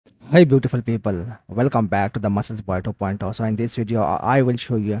Hi beautiful people, welcome back to the Muscles Boy 2.0. So in this video, I will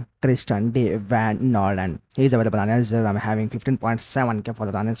show you Van Norden. He is available on Instagram, having 15.7k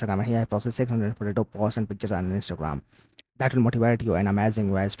followers on Instagram. He has posted 642% pictures on Instagram. That will motivate you in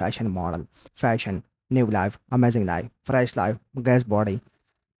amazing ways: fashion model, fashion, new life, amazing life, fresh life, guest body,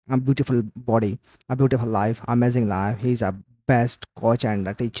 a beautiful life, amazing life. He's a best coach and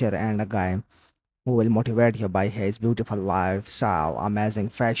a teacher and a guy who will motivate you by his beautiful lifestyle, amazing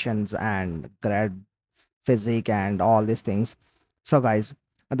fashions, and great physique, and all these things. So, guys,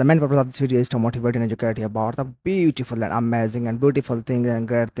 the main purpose of this video is to motivate and educate you about the beautiful and amazing and beautiful things and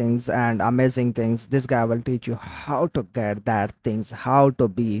great things and amazing things. This guy will teach you how to get that things, how to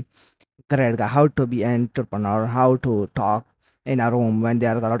be great guy, how to be an entrepreneur, how to talk in a room when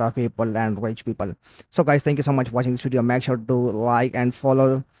there are a lot of people and rich people. So guys, thank you so much for watching this video. Make sure to like and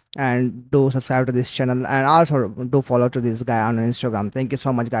follow and do subscribe to this channel, and also do follow to this guy on Instagram. Thank you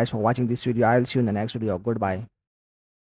so much guys for watching this video. I'll see you in the next video. Goodbye.